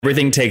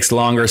Everything takes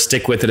longer.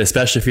 Stick with it,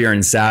 especially if you're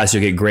in SaaS.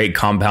 You'll get great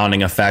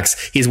compounding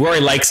effects. He's where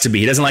he likes to be.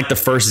 He doesn't like the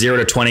first 0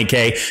 to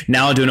 20K.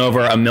 Now doing over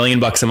 $1 million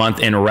a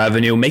month in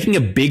revenue, making a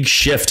big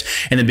shift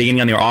in the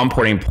beginning on your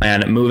onboarding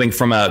plan, moving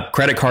from a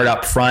credit card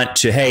up front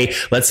to, hey,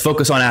 let's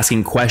focus on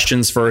asking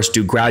questions first,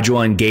 do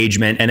gradual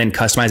engagement, and then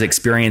customize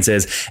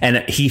experiences. And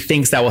he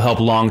thinks that will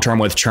help long-term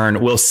with churn.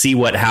 We'll see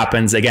what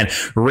happens. Again,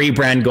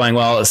 rebrand going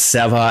well,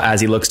 Seva,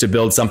 as he looks to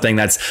build something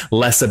that's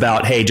less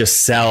about, hey,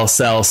 just sell,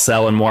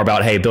 and more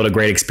about, hey, build a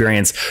great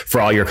experience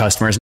for all your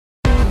customers.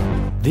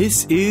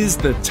 This is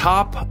the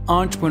Top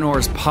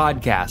Entrepreneurs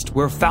Podcast,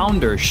 where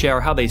founders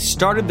share how they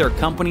started their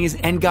companies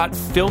and got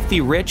filthy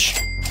rich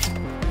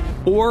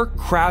or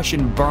crash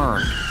and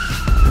burn.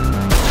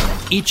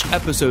 Each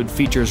episode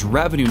features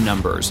revenue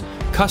numbers,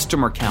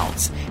 customer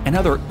counts, and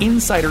other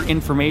insider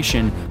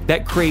information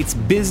that creates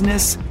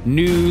business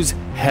news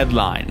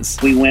headlines.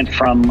 We went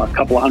from a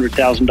couple of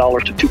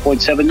 $100,000 to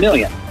 $2.7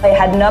 million. I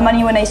had no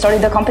money when I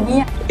started the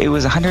company. It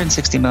was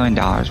 $160 million,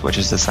 which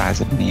is the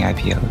size of many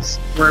IPOs.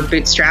 We're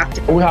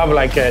bootstrapped. We have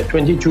like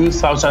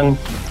 22,000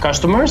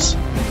 customers.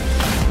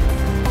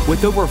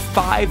 With over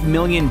 5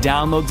 million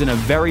downloads in a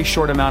very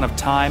short amount of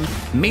time,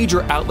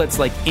 major outlets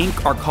like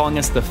Inc. are calling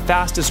us the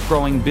fastest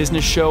growing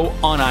business show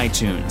on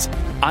iTunes.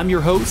 I'm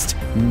your host,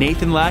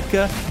 Nathan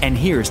Latka, and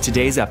here's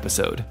today's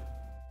episode.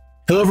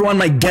 Hello, everyone.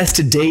 My guest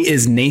today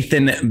is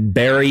Nathan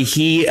Barry.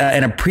 He,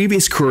 in a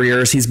previous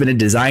careers, he's been a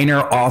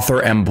designer,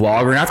 author, and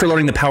blogger. And after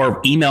learning the power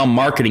of email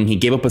marketing, he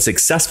gave up a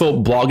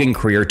successful blogging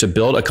career to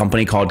build a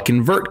company called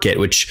ConvertKit,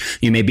 which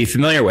you may be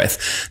familiar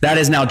with. That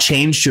has now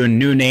changed to a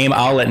new name.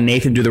 I'll let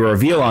Nathan do the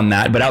reveal on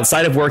that. But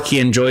outside of work, he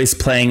enjoys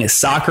playing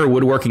soccer,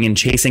 woodworking, and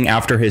chasing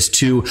after his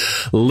 2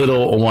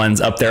 little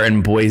ones up there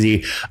in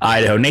Boise,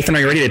 Idaho. Nathan, are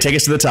you ready to take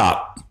us to the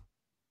top?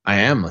 I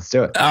am. Let's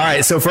do it. All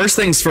right. So first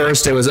things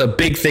first, it was a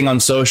big thing on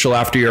social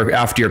after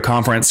your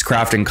conference,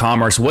 Craft and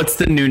Commerce. What's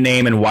the new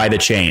name and why the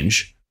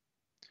change?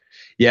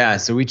 Yeah.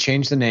 So we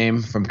changed the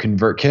name from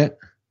ConvertKit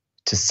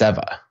to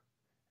Seva.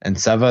 And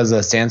Seva is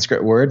a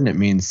Sanskrit word and it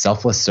means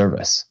selfless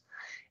service.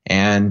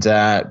 And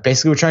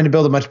basically we're trying to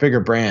build a much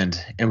bigger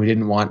brand and we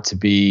didn't want to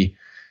be,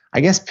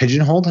 I guess,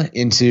 pigeonholed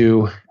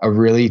into a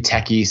really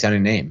techie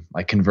sounding name.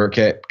 Like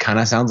ConvertKit kind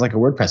of sounds like a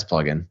WordPress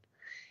plugin.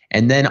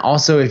 And then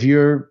also if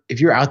you're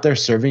out there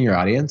serving your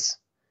audience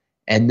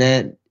and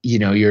then,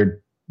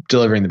 you're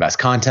delivering the best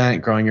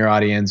content, growing your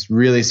audience,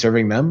 really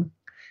serving them,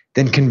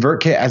 then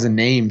ConvertKit as a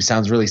name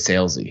sounds really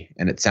salesy.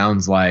 And it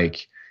sounds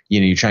like,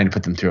 you're trying to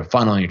put them through a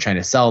funnel and you're trying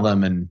to sell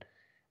them. And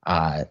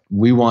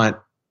we want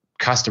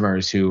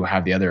customers who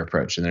have the other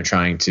approach and they're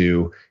trying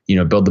to,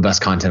 build the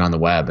best content on the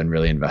web and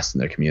really invest in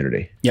their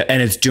community. Yeah.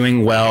 And it's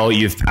doing well.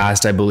 You've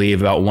passed, I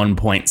believe, about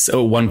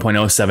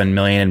 1.07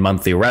 million in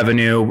monthly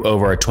revenue,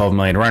 over a 12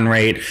 million run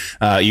rate.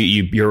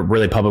 You're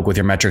really public with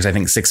your metrics. I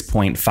think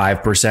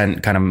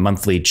 6.5% kind of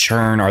monthly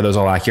churn. Are those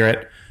all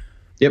accurate?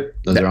 Yep,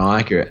 those are all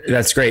accurate.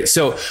 That's great.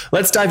 So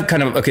let's dive so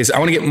I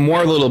want to get a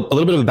little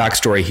bit of a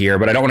backstory here,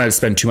 but I don't want to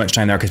spend too much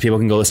time there because people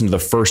can go listen to the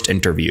first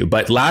interview.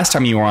 But last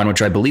time you were on,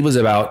 which I believe was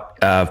about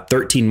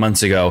 13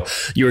 months ago,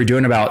 you were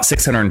doing about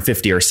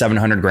 650 or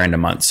 700 grand a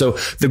month. So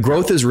the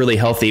growth is really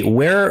healthy.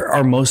 Where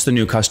are most of the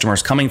new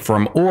customers coming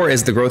from? Or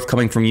is the growth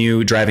coming from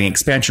you driving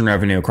expansion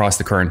revenue across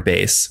the current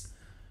base?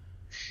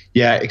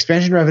 Yeah,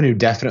 expansion revenue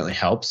definitely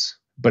helps,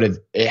 but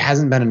it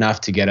hasn't been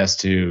enough to get us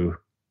to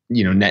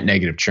net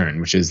negative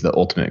churn, which is the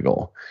ultimate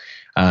goal.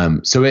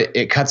 So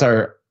it cuts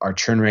our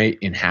churn rate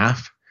in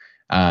half.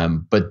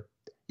 But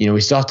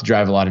we still have to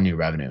drive a lot of new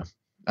revenue.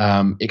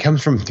 It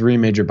comes from 3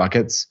 major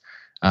buckets.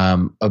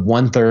 Of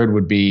 1/3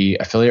 would be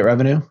affiliate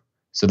revenue.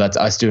 So that's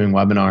us doing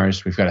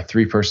webinars. We've got a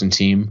 3-person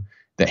team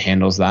that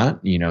handles that,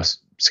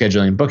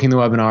 scheduling and booking the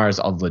webinars,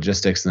 all the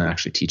logistics, and then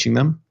actually teaching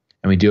them.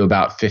 And we do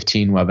about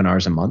 15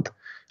 webinars a month.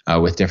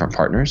 With different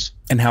partners.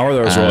 And how are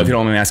those roles, if you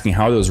don't mind me asking,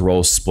 how are those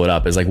roles split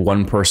up? Is like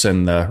one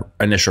person the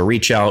initial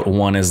reach out,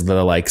 one is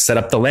the set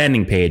up the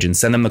landing page and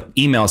send them the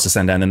emails to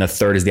send out, and then the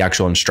third is the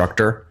actual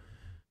instructor?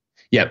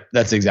 Yep,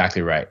 that's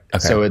exactly right.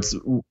 Okay. So it's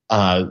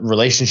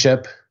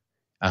relationship,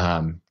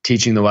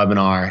 teaching the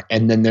webinar,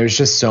 and then there's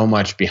just so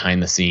much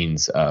behind the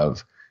scenes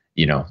of,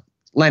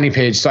 landing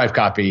page, swipe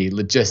copy,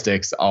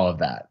 logistics, all of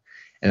that.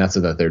 And that's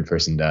what the third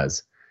person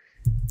does.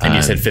 And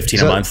you said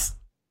 15 a month?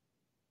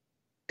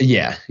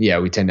 Yeah.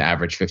 We tend to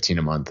average 15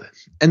 a month.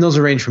 And those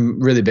range from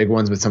really big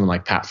ones with someone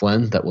like Pat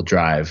Flynn that will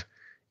drive,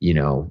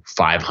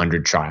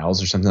 500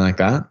 trials or something like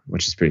that,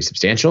 which is pretty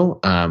substantial.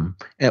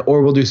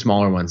 Or we'll do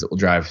smaller ones that will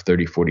drive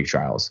 30, 40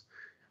 trials.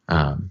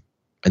 And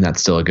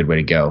that's still a good way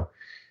to go.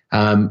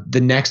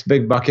 The next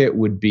big bucket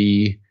would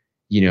be,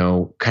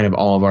 kind of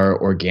all of our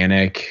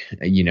organic,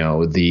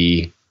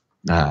 the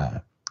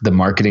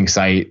marketing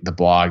site, the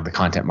blog, the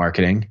content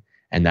marketing,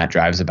 and that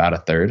drives about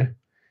 1/3.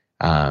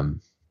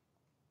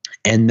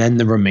 And then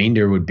the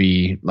remainder would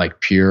be like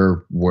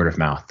pure word of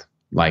mouth,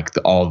 like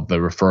all the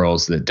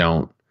referrals that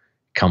don't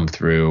come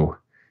through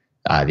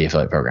the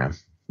affiliate program.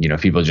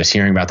 People just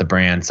hearing about the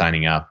brand,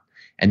 signing up.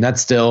 And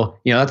that's still,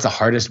 that's the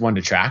hardest one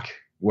to track,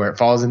 where it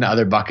falls into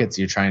other buckets.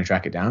 You're trying to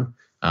track it down.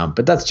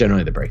 But that's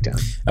generally the breakdown.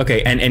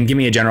 Okay. And give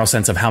me a general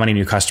sense of how many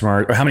new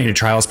customer or how many new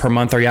trials per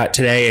month are you at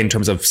today in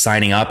terms of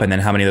signing up, and then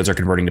how many of those are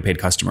converting to paid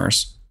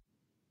customers?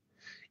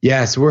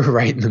 Yeah, so we're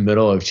right in the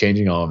middle of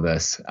changing all of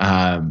this.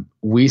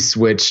 We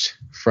switched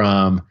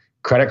from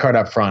credit card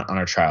up front on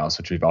our trials,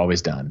 which we've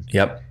always done,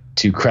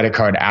 to credit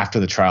card after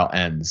the trial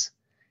ends.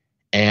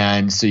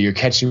 And so you're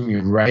catching me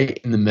right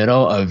in the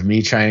middle of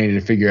me trying to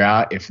figure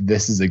out if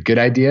this is a good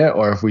idea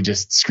or if we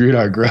just screwed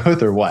our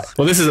growth or what.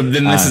 Well, this is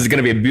going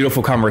to be a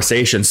beautiful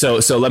conversation. So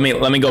let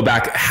me go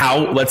back.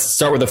 Let's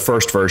start with the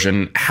first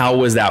version. How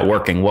was that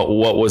working? What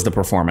was the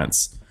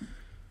performance?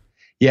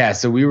 Yeah,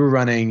 so we were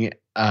running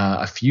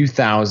a few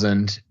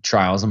thousand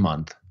trials a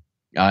month.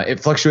 It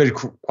fluctuated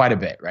quite a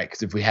bit, right?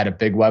 Because if we had a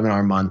big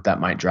webinar month, that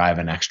might drive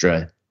an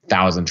extra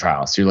 1,000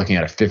 trials. So you're looking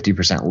at a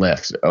 50%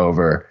 lift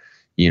over,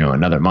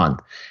 another month.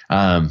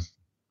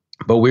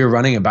 But we were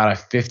running about a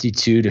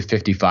 52 to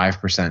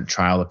 55%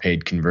 trial to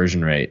paid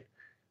conversion rate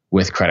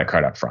with credit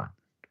card up front.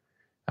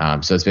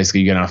 So it's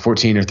basically you get on a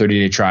 14 or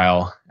 30-day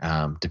trial,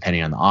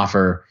 depending on the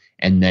offer,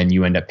 and then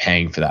you end up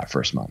paying for that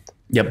first month.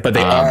 Yep, but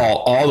they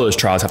all those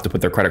trials have to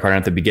put their credit card in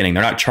at the beginning.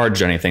 They're not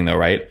charged anything though,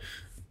 right?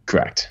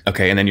 Correct.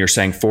 Okay, and then you're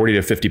saying 40 to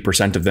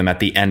 50% of them at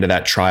the end of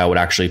that trial would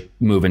actually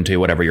move into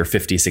whatever your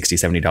 $50,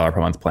 $60, $70 per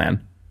month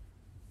plan.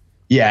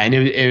 Yeah, and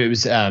it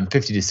was 50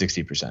 to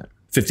 60%.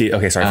 50.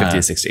 Okay, sorry, 50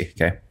 to 60.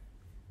 Okay.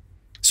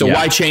 So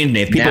why change,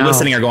 Nate? People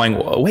listening are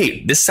going,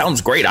 wait, this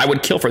sounds great. I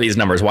would kill for these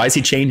numbers. Why is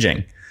he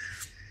changing?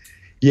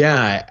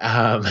 Yeah,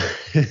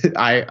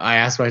 I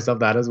asked myself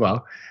that as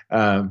well.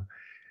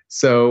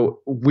 So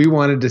we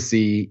wanted to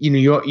see,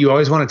 you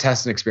always want to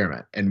test and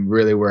experiment and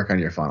really work on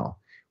your funnel.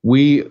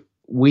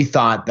 We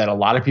thought that a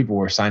lot of people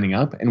were signing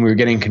up and we were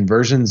getting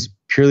conversions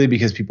purely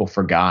because people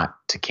forgot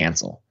to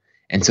cancel.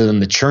 And so then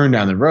the churn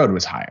down the road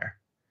was higher.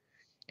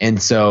 And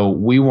so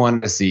we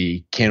wanted to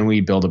see, can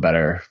we build a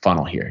better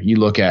funnel here? You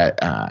look at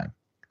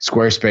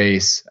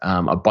Squarespace,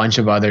 a bunch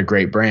of other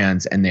great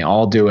brands, and they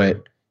all do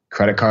it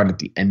credit card at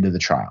the end of the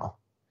trial,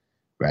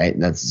 right?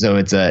 It's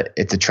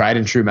a tried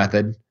and true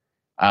method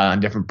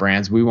on different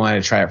brands. We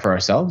wanted to try it for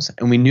ourselves,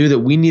 and we knew that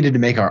we needed to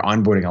make our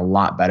onboarding a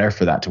lot better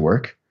for that to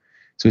work.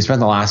 So we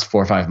spent the last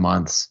 4 or 5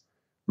 months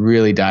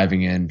really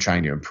diving in,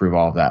 trying to improve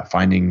all of that,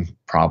 finding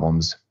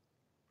problems,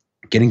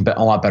 getting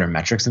a lot better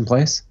metrics in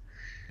place.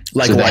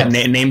 Like so what?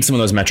 Name some of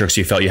those metrics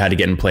you felt you had to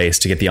get in place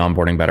to get the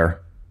onboarding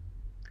better.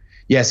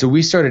 Yeah, so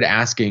we started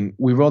asking.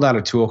 We rolled out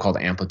a tool called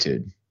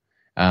Amplitude,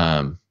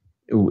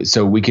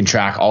 so we can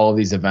track all of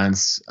these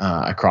events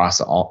across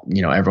all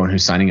everyone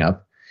who's signing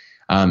up.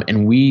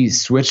 And we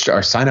switched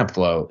our sign up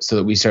flow so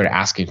that we started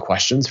asking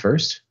questions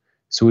first.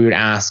 So we would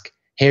ask,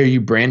 hey, are you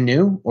brand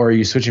new or are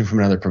you switching from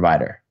another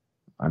provider?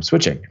 I'm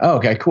switching. Oh,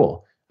 okay,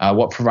 cool.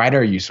 What provider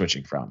are you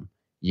switching from?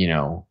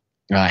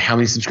 How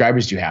many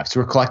subscribers do you have?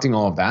 So we're collecting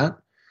all of that.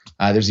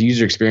 There's a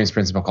user experience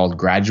principle called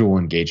gradual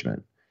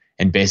engagement.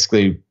 And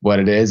basically what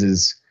it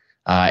is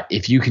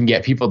if you can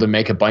get people to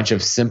make a bunch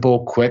of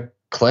simple, quick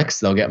clicks,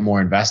 they'll get more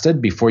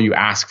invested before you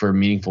ask for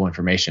meaningful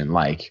information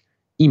like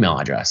email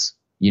address,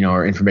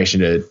 or information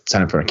to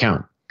sign up for an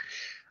account.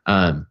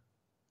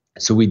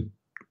 So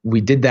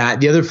we did that.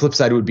 The other flip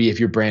side would be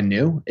if you're brand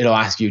new, it'll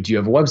ask you, do you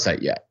have a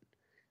website yet?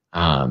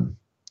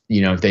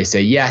 If they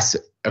say yes,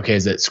 okay,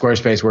 is it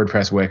Squarespace,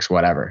 WordPress, Wix,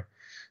 whatever.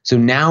 So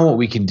now what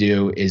we can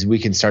do is we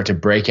can start to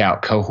break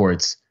out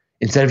cohorts.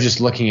 Instead of just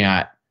looking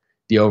at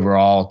the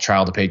overall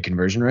trial to paid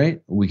conversion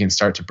rate, we can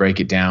start to break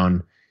it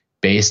down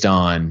based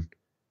on,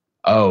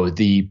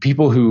 the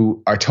people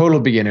who are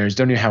total beginners,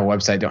 don't even have a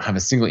website, don't have a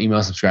single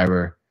email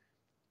subscriber,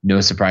 no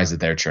surprise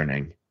that they're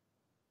churning.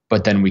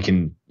 But then we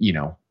can,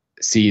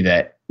 see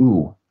that,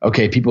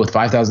 okay, people with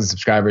 5,000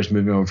 subscribers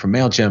moving over from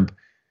MailChimp,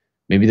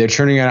 maybe they're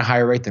churning at a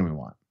higher rate than we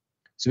want.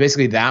 So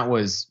basically that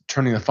was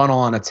turning the funnel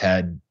on its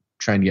head,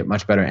 trying to get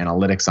much better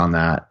analytics on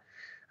that.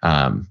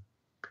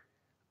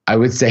 I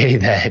would say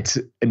that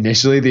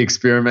initially the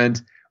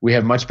experiment, we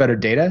have much better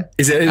data.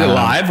 Is it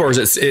live or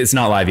is it's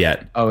not live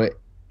yet? Oh,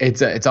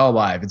 it's all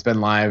live. It's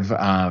been live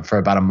for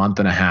about a month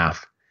and a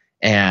half.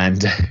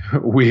 And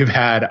we've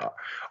had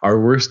our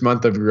worst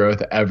month of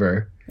growth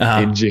ever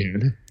in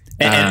June.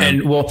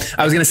 And well,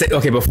 I was going to say,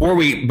 okay, that's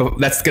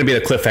going to be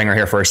the cliffhanger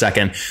here for a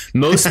second.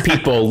 Most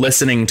people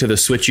listening to the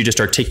switch you just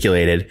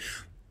articulated,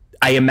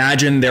 I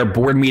imagine their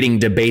board meeting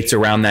debates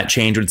around that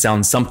change would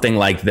sound something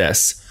like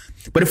this.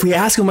 But if we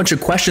ask them a bunch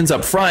of questions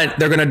up front,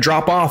 they're going to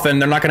drop off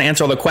and they're not going to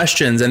answer all the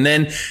questions. And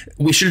then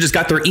we should have just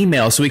got their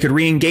email so we could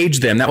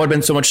re-engage them. That would have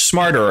been so much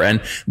smarter.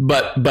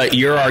 But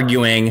you're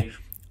arguing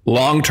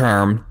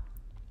long-term,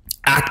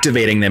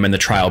 activating them in the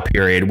trial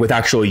period with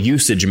actual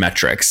usage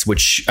metrics,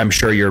 which I'm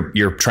sure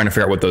you're trying to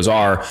figure out what those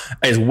are,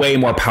 is way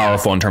more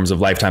powerful in terms of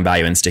lifetime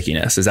value and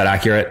stickiness. Is that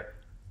accurate?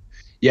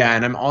 Yeah.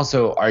 And I'm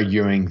also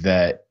arguing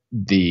that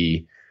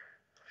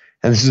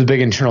and this is a big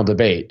internal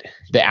debate,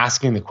 the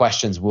asking the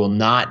questions will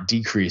not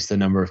decrease the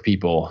number of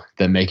people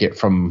that make it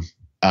from,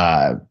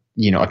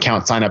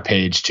 account sign up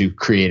page to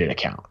create an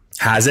account.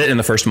 Has it in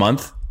the first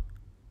month?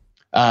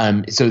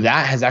 So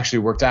that has actually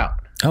worked out.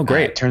 Oh,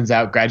 great. It turns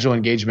out gradual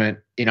engagement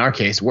in our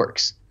case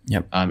works.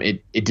 Yep.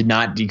 It did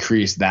not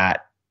decrease the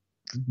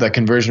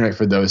conversion rate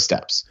for those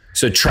steps.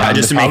 So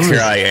just to make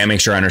sure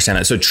I understand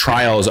that. So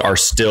trials are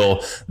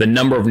still, the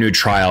number of new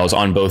trials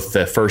on both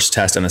the first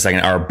test and the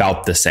second are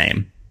about the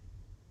same.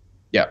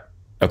 Yep.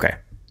 Okay.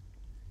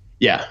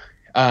 Yeah.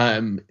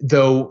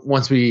 Though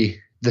once the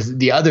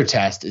other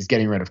test is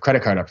getting rid of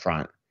credit card up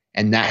front,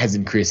 and that has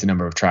increased the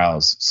number of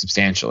trials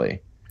substantially.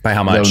 By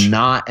how much? Though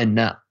not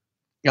enough.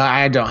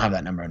 I don't have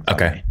that number in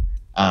front of me.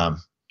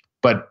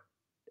 But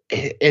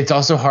it's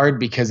also hard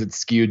because it's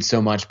skewed so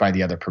much by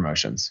the other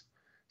promotions.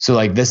 So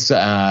like this,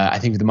 I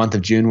think the month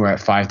of June, we're at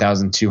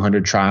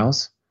 5,200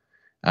 trials.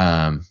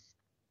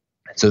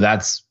 So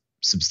that's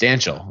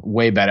substantial,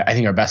 way better. I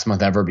think our best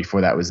month ever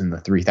before that was in the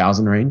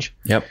 3,000 range.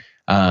 Yep.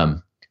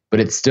 But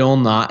it's still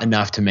not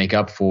enough to make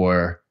up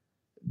for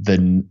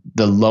the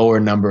lower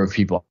number of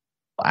people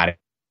adding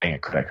a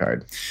credit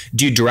card.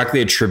 Do you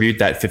directly attribute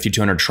that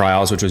 5,200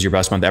 trials, which was your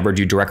best month ever,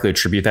 do you directly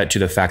attribute that to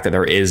the fact that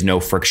there is no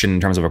friction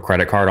in terms of a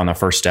credit card on the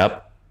first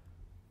step?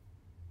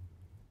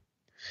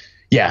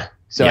 Yeah.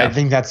 So I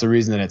think that's the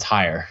reason that it's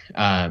higher.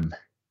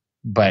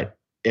 But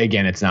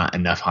again, it's not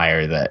enough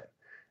higher that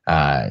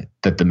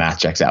the math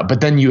checks out. But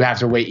then you have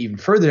to wait even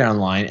further down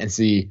the line and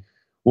see,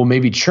 well,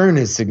 maybe churn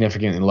is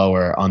significantly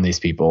lower on these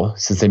people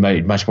since they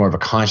made much more of a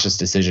conscious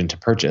decision to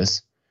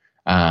purchase.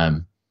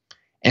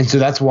 And so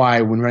that's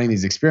why when running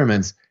these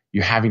experiments,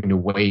 you're having to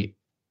wait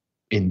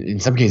in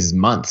some cases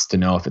months to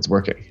know if it's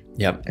working.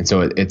 Yep. And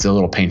so it's a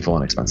little painful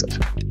and expensive.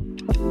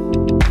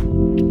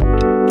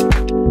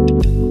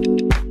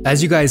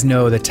 As you guys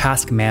know, the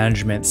task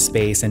management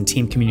space and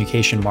team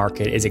communication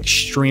market is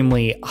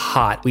extremely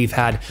hot. We've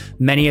had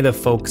many of the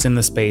folks in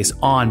the space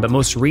on, but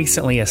most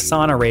recently,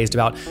 Asana raised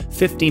about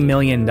 $50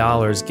 million,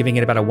 giving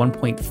it about a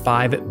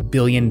 $1.5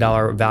 billion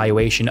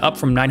valuation, up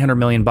from $900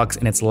 million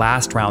in its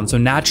last round. So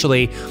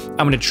naturally, I'm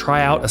going to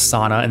try out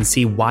Asana and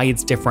see why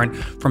it's different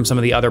from some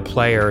of the other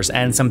players,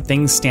 and some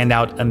things stand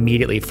out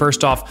immediately.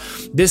 First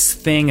off, this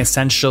thing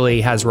essentially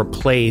has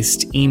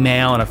replaced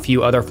email and a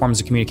few other forms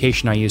of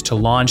communication I used to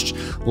launch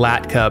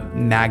Latka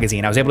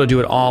magazine. I was able to do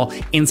it all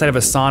inside of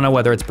Asana,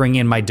 whether it's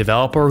bringing in my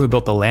developer who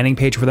built the landing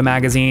page for the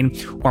magazine,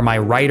 or my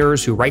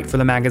writers who write for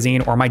the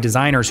magazine, or my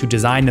designers who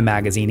design the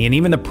magazine, and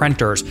even the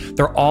printers.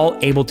 They're all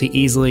able to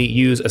easily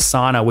use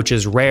Asana, which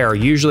is rare.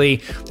 Usually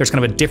there's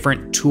kind of a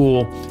different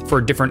tool for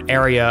a different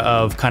area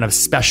of kind of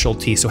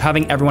specialty. So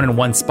having everyone in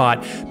one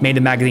spot made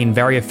the magazine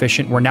very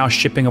efficient. We're now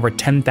shipping over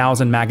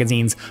 10,000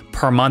 magazines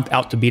per month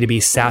out to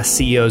B2B SaaS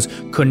CEOs.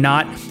 Could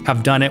not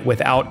have done it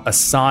without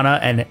Asana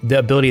and the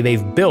ability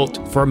they've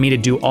built for me to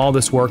do all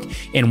this work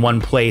in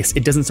one place.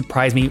 It doesn't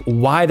surprise me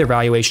why their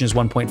valuation is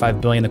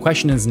 $1.5 billion. The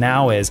question is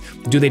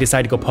do they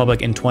decide to go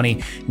public in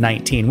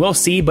 2019? We'll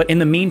see, but in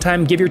the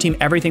meantime, give your team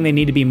everything they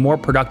need to be more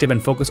productive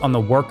and focus on the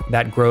work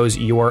that grows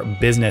your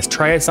business.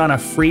 Try Asana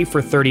free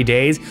for 30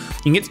 days. You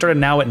can get started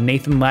now at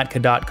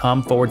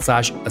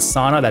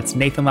nathanlatka.com/Asana. That's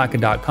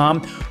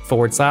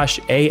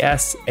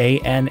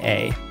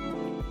nathanlatka.com/ASANA.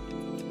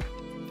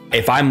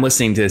 If I'm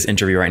listening to this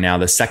interview right now,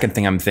 the second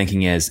thing I'm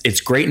thinking is,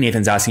 it's great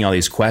Nathan's asking all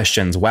these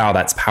questions. Wow,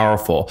 that's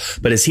powerful.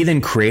 But is he then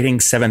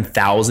creating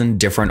 7,000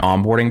 different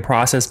onboarding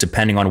process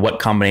depending on what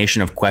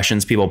combination of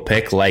questions people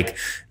pick, like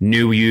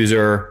new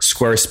user,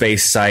 Squarespace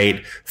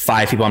site,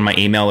 5 people on my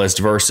email list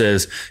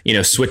versus,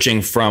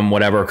 switching from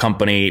whatever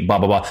company, blah,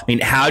 blah, blah. I mean,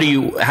 how do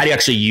you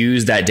actually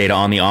use that data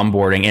on the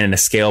onboarding in a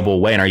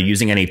scalable way? And are you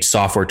using any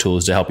software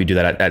tools to help you do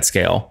that at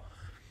scale?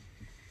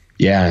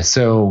 Yeah,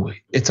 so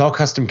it's all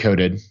custom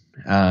coded.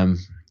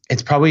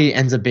 It's probably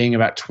ends up being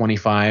about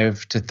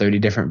 25 to 30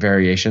 different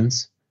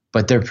variations,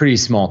 but they're pretty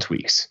small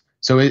tweaks.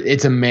 So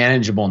it's a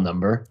manageable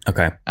number.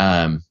 Okay.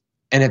 And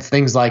it's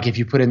things like if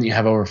you put in that you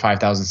have over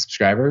 5,000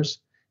 subscribers,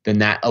 then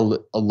that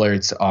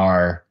alerts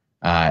our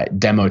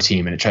demo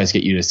team and it tries to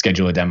get you to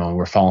schedule a demo and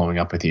we're following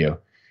up with you,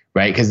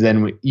 right? Because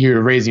then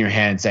you're raising your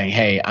hand saying,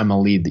 hey, I'm a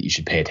lead that you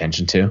should pay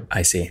attention to.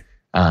 I see.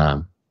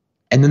 And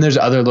then there's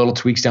other little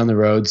tweaks down the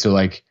road. So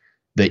like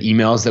the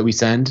emails that we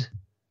send,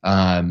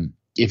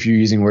 if you're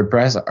using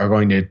WordPress, are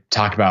going to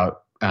talk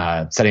about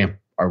setting up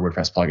our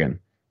WordPress plugin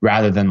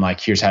rather than like,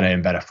 here's how to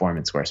embed a form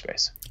in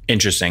Squarespace.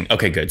 Interesting.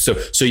 Okay, good. So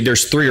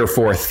there's 3 or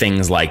 4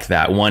 things like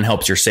that. One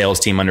helps your sales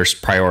team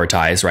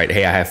prioritize, right?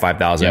 Hey, I have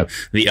 5,000. Yep.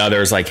 The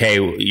other is like, hey,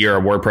 you're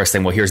a WordPress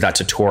thing. Well, here's that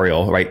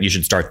tutorial, right? You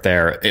should start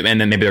there.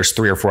 And then maybe there's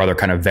 3 or 4 other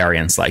kind of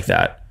variants like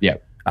that.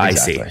 Yep.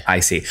 Exactly. I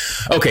see.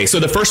 Okay, so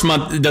the first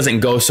month doesn't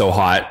go so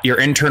hot. Your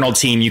internal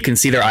team, you can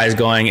see their eyes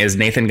going, is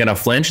Nathan going to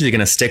flinch? Is he going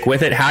to stick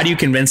with it? How do you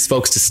convince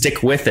folks to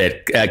stick with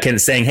it?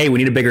 Saying, hey, we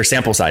need a bigger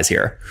sample size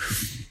here.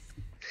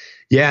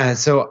 Yeah,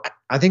 so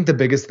I think the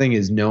biggest thing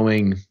is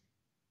knowing,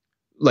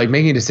 like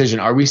making a decision,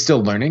 are we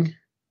still learning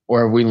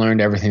or have we learned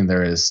everything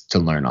there is to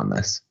learn on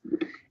this?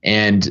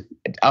 And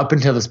up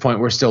until this point,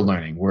 we're still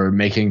learning. We're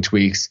making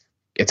tweaks.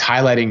 It's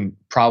highlighting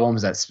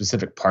problems at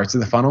specific parts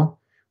of the funnel.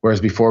 Whereas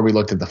before we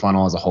looked at the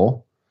funnel as a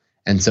whole.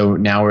 And so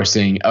now we're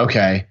seeing,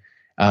 okay,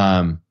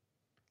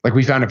 like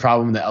we found a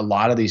problem that a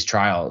lot of these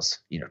trials,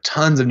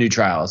 tons of new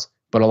trials,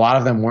 but a lot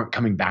of them weren't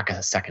coming back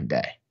a second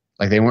day.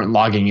 Like they weren't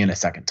logging in a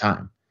second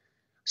time.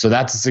 So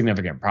that's a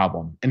significant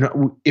problem. And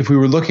if we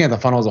were looking at the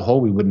funnel as a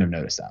whole, we wouldn't have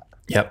noticed that.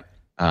 Yep.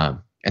 And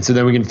so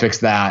then we can fix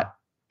that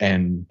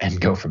and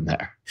go from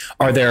there.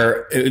 Are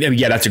there,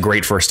 yeah, that's a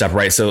great first step,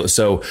 right?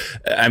 So,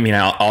 I mean,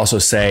 I'll also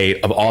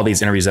say of all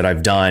these interviews that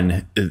I've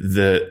done,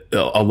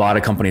 a lot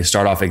of companies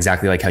start off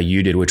exactly like how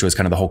you did, which was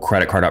kind of the whole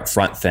credit card up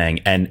front thing.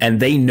 And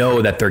they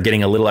know that they're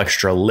getting a little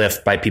extra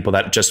lift by people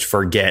that just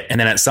forget. And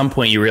then at some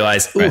point you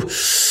realize, ooh,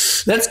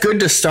 that's good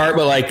to start.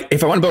 But like,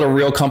 if I want to build a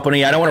real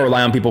company, I don't want to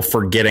rely on people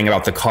forgetting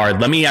about the card.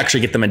 Let me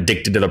actually get them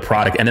addicted to the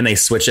product. And then they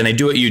switch and they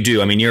do what you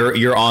do. I mean,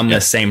 you're on the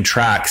same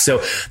track.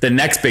 So the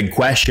next big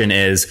question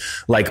is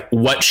like,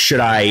 what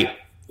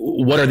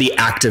are the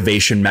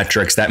activation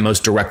metrics that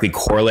most directly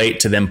correlate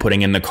to them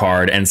putting in the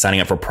card and signing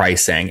up for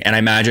pricing? And I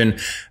imagine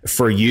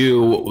for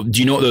you, do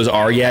you know what those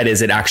are yet?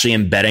 Is it actually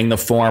embedding the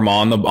form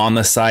on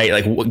the site,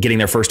 like getting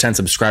their first 10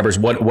 subscribers?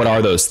 What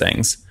are those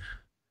things?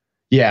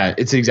 Yeah,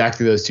 it's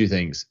exactly those two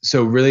things.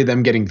 So really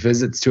them getting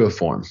visits to a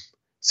form.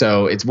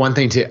 So it's one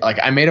thing to like,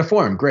 I made a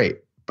form, great.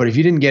 But if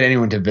you didn't get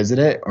anyone to visit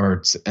it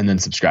and then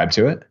subscribe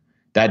to it,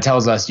 that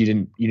tells us you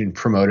didn't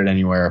promote it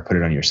anywhere or put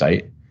it on your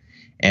site.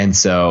 And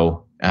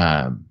so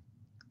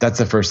that's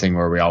the first thing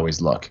where we always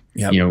look.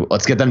 Yep.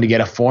 Let's get them to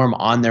get a form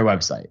on their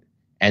website,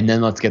 and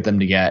then let's get them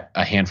to get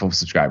a handful of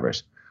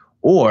subscribers.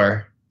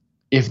 Or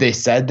if they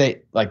said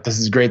this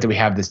is great that we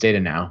have this data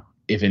now.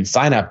 If in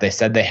sign up they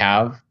said they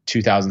have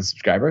 2,000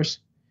 subscribers,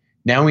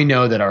 now we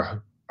know that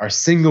our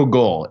single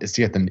goal is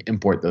to get them to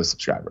import those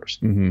subscribers.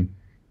 Mm-hmm.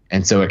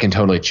 And so it can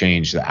totally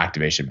change the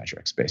activation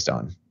metrics based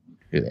on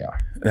who they are.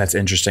 That's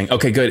interesting.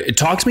 Okay, good.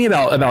 Talk to me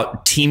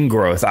about team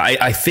growth.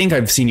 I think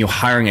I've seen you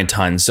hiring a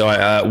ton. So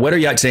what are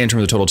you at today in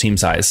terms of total team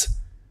size?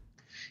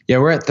 Yeah,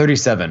 we're at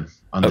 37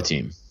 on the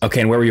team.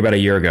 Okay, and where were you about a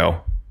year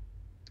ago?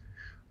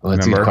 Well,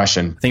 that's a good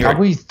question.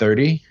 Probably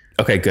 30.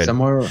 Okay, good.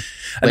 Somewhere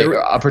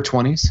upper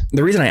 20s.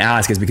 The reason I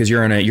ask is because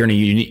you're in a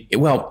unique,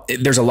 well,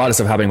 there's a lot of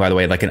stuff happening, by the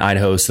way, like in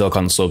Idaho,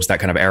 Silicon Slopes, that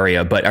kind of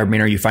area. But I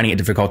mean, are you finding it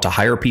difficult to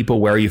hire people?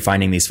 Where are you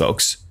finding these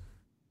folks?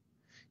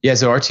 Yeah,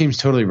 so our team's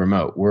totally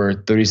remote. We're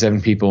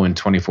 37 people in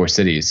 24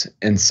 cities.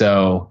 And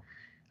so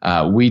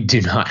we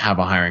do not have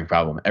a hiring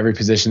problem. Every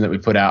position that we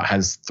put out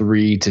has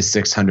 300 to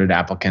 600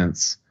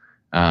 applicants.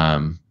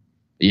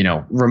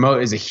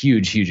 Remote is a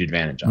huge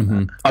advantage on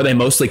that. Are they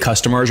mostly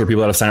customers or people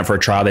that have signed up for a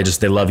trial?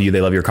 They love you.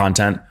 They love your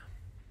content.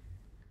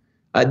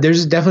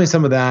 There's definitely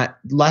some of that,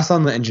 less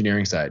on the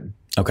engineering side.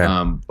 Okay.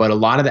 But a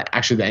lot of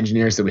the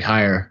engineers that we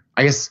hire,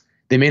 I guess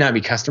they may not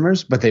be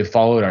customers, but they've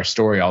followed our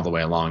story all the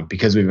way along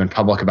because we've been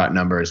public about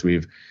numbers.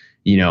 We've,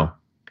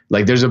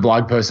 there's a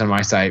blog post on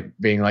my site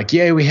being like,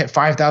 yay, we hit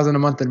 5,000 a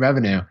month in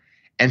revenue.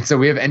 And so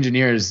we have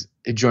engineers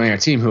joining our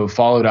team who have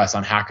followed us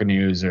on Hacker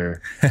News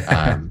or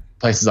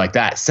places like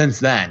that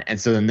since then.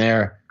 And so then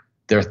they're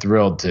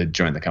thrilled to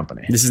join the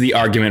company. This is the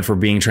argument for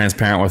being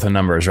transparent with the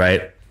numbers,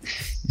 right?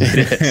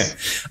 It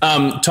is.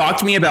 Talk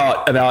to me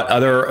about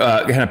other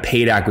kind of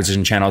paid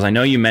acquisition channels. I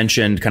know you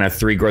mentioned kind of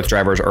 3 growth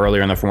drivers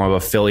earlier in the form of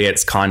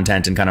affiliates,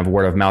 content, and kind of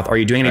word of mouth. Are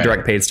you doing any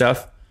direct paid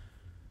stuff?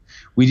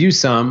 We do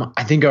some.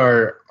 I think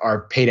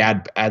our paid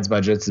ads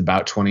budget is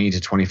about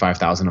 $20,000 to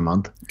 $25,000 a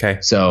month.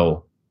 Okay.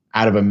 So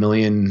out of $1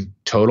 million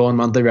total in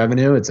monthly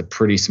revenue, it's a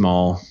pretty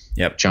small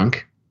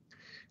chunk.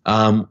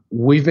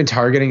 We've been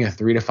targeting a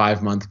 3 to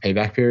 5 month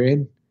payback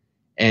period.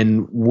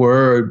 And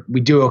we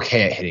do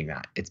okay at hitting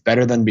that. It's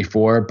better than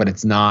before, but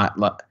it's not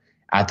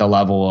at the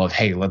level of,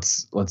 hey,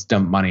 let's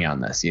dump money on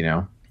this, Yeah.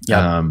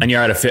 And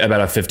you're at about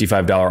a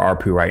 $55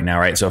 ARPU right now,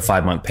 right? So a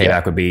 5-month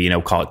payback would be,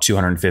 call it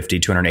 $250,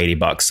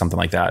 $280, something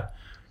like that.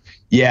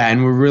 Yeah.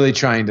 And we're really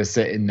trying to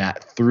sit in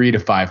that 3 to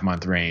 5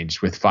 month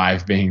range, with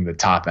 5 being the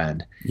top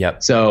end.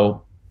 Yep.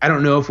 So I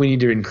don't know if we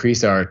need to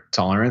increase our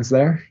tolerance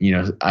there.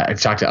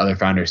 I've talked to other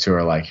founders who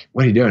are like,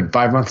 what are you doing?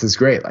 5 months is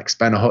great. Like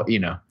spend a whole,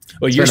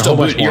 Well, you're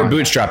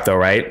bootstrapped though,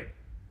 right?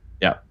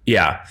 Yeah.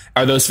 Yeah.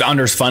 Are those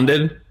founders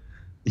funded?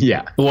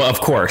 Yeah. Well,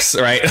 of course,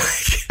 right?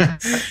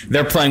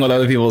 They're playing with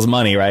other people's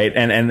money, right?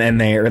 And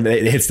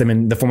it hits them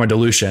in the form of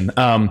dilution.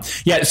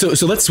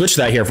 So let's switch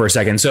that here for a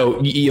second.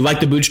 So you like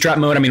the bootstrap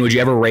mode? I mean, would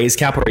you ever raise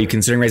capital? Are you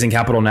considering raising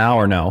capital now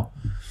or no?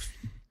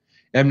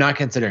 I'm not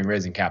considering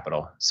raising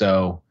capital.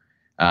 So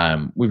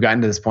we've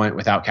gotten to this point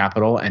without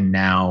capital, and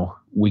now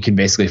we can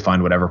basically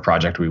fund whatever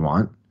project we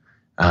want.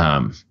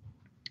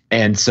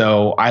 And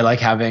so I like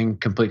having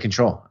complete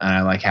control, and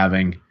I like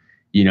having,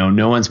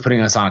 no one's putting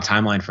us on a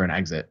timeline for an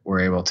exit. We're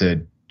able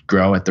to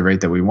grow at the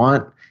rate that we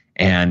want.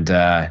 And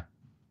I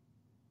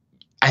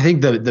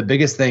think the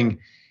biggest thing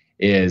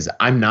is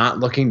I'm not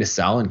looking to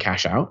sell and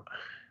cash out.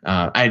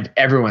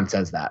 Everyone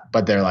says that,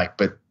 but they're like,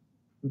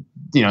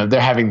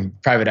 they're having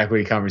private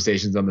equity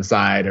conversations on the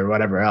side or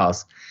whatever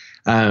else.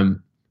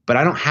 But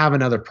I don't have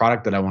another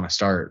product that I want to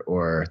start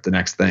or the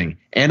next thing.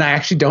 And I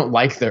actually don't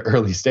like the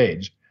early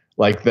stage.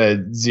 Like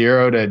the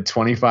 0 to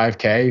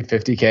 25K,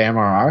 50K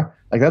MRR,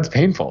 like that's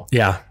painful.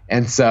 Yeah.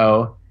 And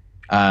so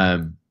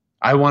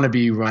I want to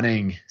be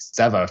running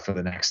Seva for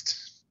the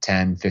next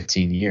 10,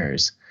 15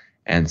 years.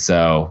 And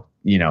so,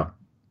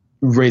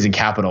 raising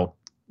capital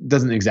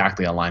doesn't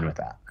exactly align with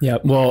that. Yeah.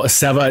 Well,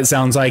 Seva, it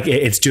sounds like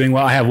it's doing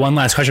well. I have one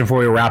last question before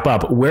we wrap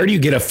up. Where do you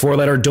get a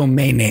 4-letter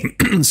domain name?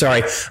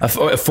 Sorry, a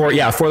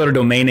 4-letter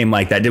domain name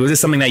like that? Was this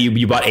something that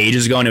you bought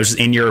ages ago and it was just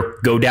in your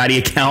GoDaddy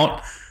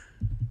account?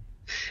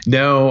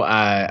 No,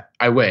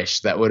 I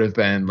wish that would have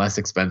been less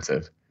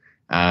expensive.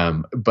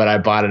 But I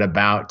bought it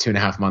about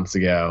 2.5 months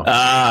ago.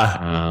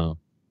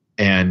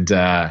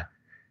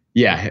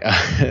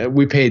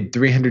 We paid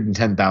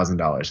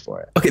 $310,000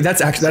 for it. Okay,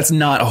 that's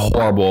not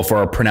horrible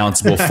for a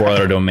pronounceable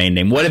 4-letter domain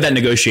name. What did that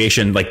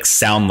negotiation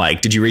sound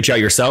like? Did you reach out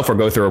yourself or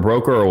go through a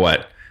broker or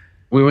what?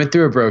 We went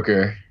through a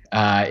broker.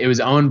 It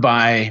was owned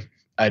by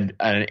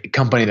a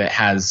company that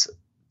has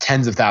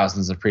tens of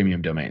thousands of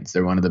premium domains.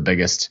 They're one of the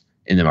biggest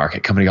in the market.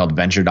 A company called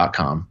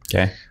Venture.com.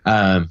 Okay.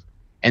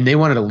 And they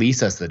wanted to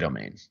lease us the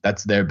domain.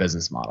 That's their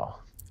business model.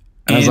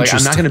 And I was like,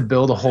 I'm not going to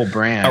build a whole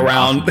brand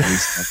around.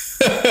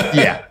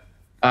 Yeah.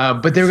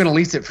 But they were going to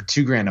lease it for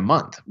 $2,000 a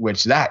month,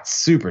 which that's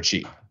super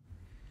cheap.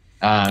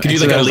 Could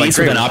you a lease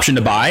with an option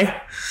to buy?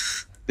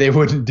 They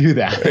wouldn't do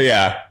that.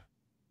 Yeah.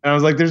 And I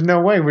was like, there's no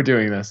way we're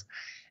doing this.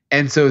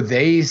 And so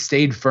they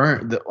stayed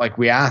firm. Like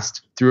we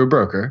asked through a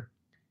broker,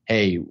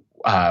 hey,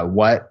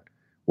 what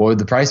would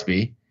the price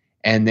be?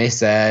 And they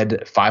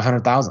said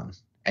 $500,000.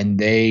 And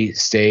they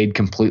stayed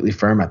completely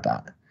firm at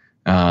that.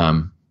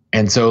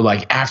 And so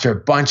after a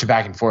bunch of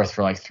back and forth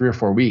for 3 or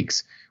 4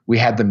 weeks, we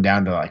had them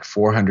down to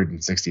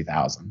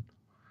 $460,000.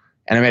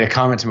 And I made a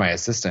comment to my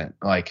assistant,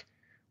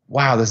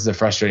 wow, this is a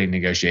frustrating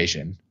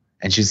negotiation.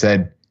 And she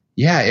said,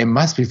 yeah, it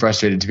must be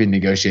frustrating to be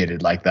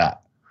negotiated like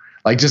that.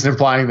 Just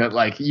implying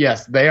that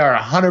yes, they are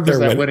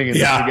 100% winning in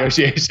this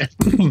negotiation.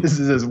 This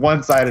is as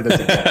one-sided as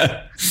it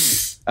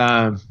gets.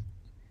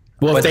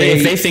 Well, if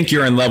they think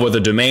you're in love with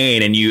a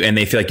domain and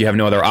they feel like you have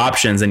no other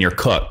options, then you're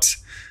cooked.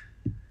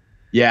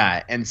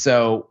 Yeah. And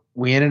so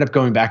we ended up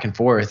going back and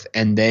forth,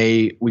 and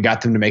we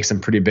got them to make some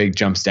pretty big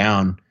jumps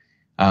down,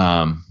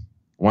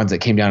 ones that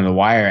came down to the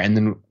wire. And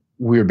then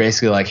we were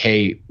basically like,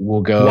 hey,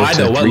 we'll go. Why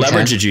though? What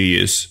leverage did you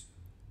use?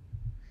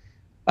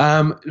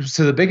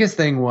 So the biggest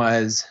thing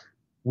was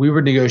we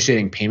were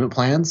negotiating payment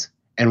plans.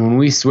 And when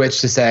we switched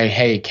to say,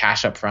 hey,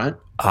 cash up front,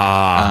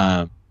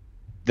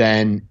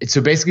 then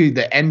so basically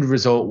the end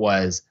result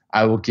was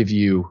I will give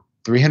you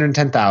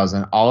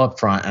 $310,000 all up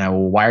front, and I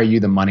will wire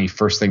you the money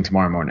first thing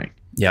tomorrow morning.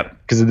 Yep.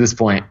 Because at this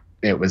point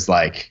it was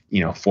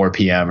 4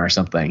 p.m. or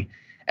something,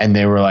 and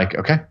they were like,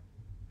 okay.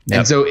 Yep.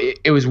 And so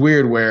it was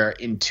weird where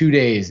in 2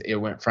 days it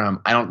went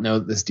from I don't know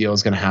that this deal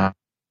is going to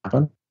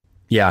happen.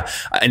 Yeah.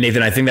 And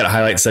Nathan, I think that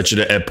highlights such an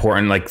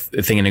important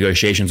thing in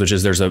negotiations, which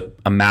is there's a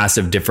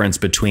massive difference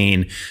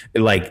between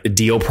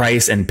deal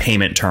price and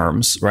payment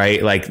terms,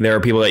 right? There are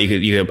people that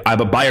you could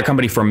buy your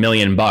company for $1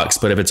 million,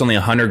 but if it's only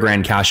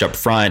 $100,000 cash up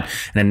front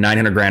and a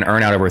 $900,000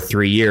 earn out over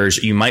 3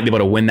 years, you might be able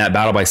to win that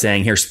battle by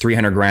saying, here's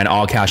 $300,000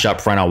 all cash up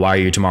front. I'll wire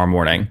you tomorrow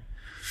morning.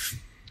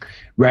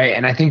 Right.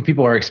 And I think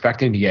people are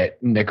expecting to get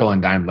nickel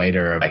and dime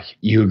later.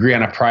 You agree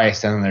on a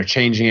price and then they're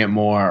changing it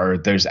more, or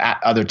there's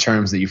other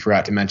terms that you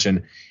forgot to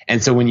mention.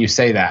 And so when you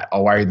say that,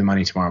 I'll wire you the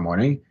money tomorrow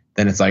morning,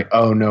 then it's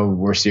oh no,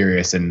 we're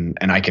serious and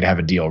I could have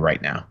a deal right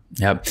now.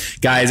 Yep.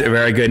 Guys,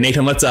 very good.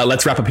 Nathan,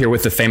 let's wrap up here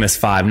with the famous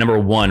 5. Number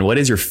 1, what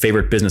is your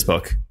favorite business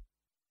book?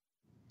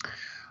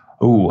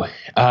 Ooh,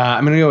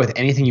 I'm going to go with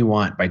Anything You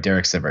Want by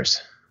Derek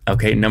Sivers.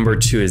 Okay. Number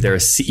 2, is there a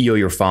CEO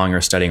you're following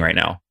or studying right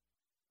now?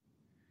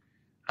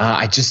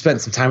 I just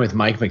spent some time with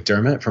Mike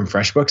McDermott from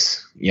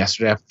FreshBooks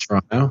yesterday after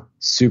Toronto.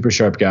 Super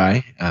sharp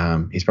guy.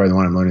 He's probably the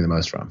one I'm learning the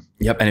most from.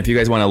 Yep. And if you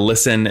guys want to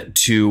listen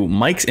to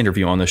Mike's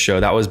interview on the show,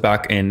 that was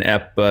back in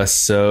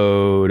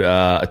episode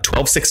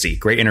 1260.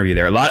 Great interview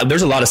there.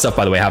 There's a lot of stuff,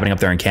 by the way, happening up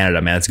there in Canada,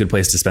 man. It's a good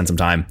place to spend some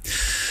time.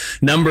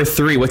 Number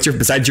 3,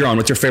 besides your own,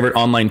 what's your favorite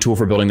online tool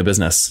for building the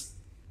business?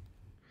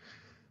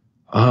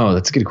 Oh,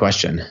 that's a good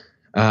question.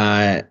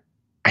 I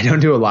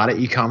don't do a lot of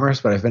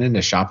e-commerce, but I've been into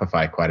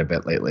Shopify quite a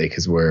bit lately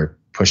because we're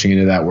pushing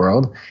into that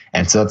world.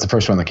 And so that's the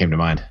first one that came to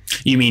mind.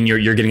 You mean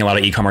you're getting a lot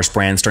of e-commerce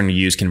brands starting to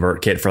use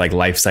ConvertKit for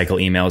life cycle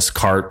emails,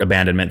 cart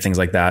abandonment, things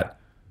like that?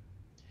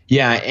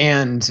 Yeah.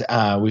 And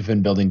we've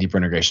been building deeper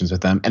integrations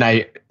with them. And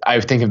I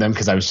think of them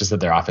because I was just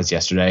at their office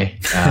yesterday.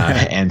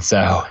 And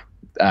so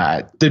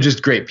they're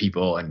just great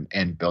people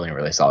and building a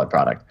really solid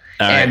product.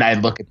 And I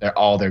look at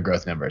all their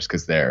growth numbers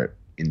because they're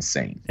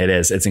insane. It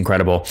is. It's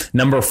incredible.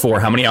 Number 4,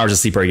 how many hours of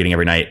sleep are you getting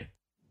every night?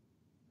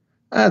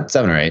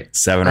 7 or 8.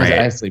 7 or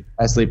 8.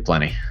 I sleep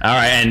plenty. All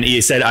right. And you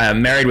said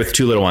I'm married with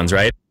 2 little ones,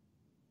 right?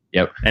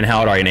 Yep. And how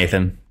old are you,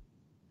 Nathan?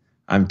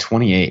 I'm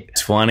 28.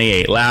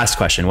 28. Last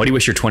question. What do you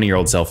wish your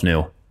 20-year-old self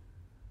knew?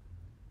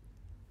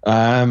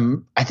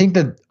 I think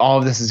that all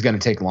of this is going to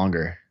take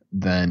longer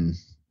than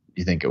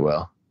you think it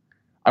will.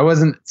 I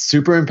wasn't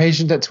super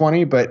impatient at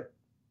 20, but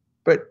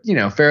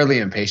fairly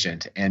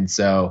impatient. And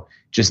so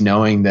just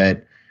knowing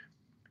that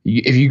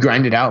if you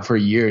grind it out for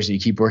years and you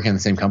keep working on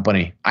the same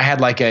company, I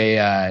had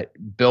a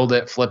build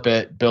it, flip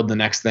it, build the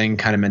next thing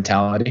kind of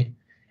mentality.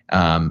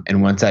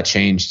 And once that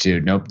changed to,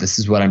 nope, this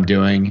is what I'm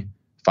doing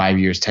 5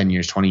 years, 10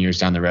 years, 20 years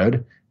down the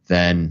road,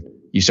 then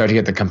you start to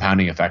get the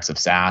compounding effects of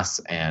SaaS,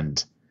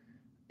 and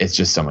it's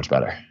just so much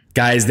better.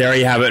 Guys, there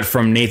you have it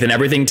from Nathan.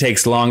 Everything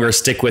takes longer.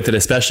 Stick with it,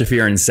 especially if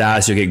you're in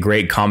SaaS. You'll get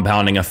great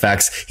compounding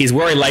effects. He's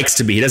where he likes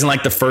to be. He doesn't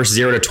like the first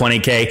 0 to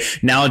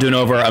 20K. Now doing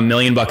over $1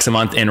 million a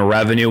month in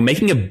revenue,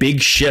 making a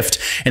big shift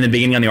in the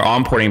beginning on your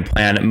onboarding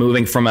plan,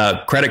 moving from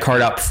a credit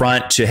card up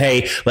front to,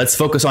 hey, let's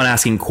focus on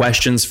asking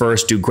questions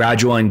first, do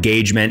gradual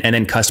engagement, and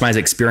then customize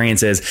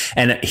experiences.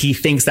 And he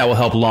thinks that will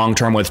help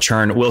long-term with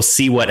churn. We'll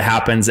see what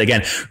happens.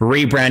 Again,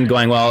 rebrand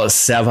going well,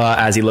 Seva,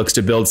 as he looks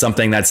to build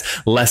something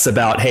that's less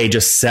about, hey,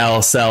 just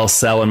sell,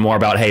 and more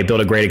about, hey,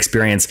 build a great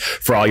experience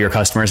for all your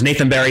customers.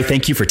 Nathan Barry,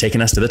 thank you for taking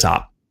us to the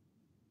top.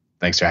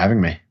 Thanks for having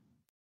me.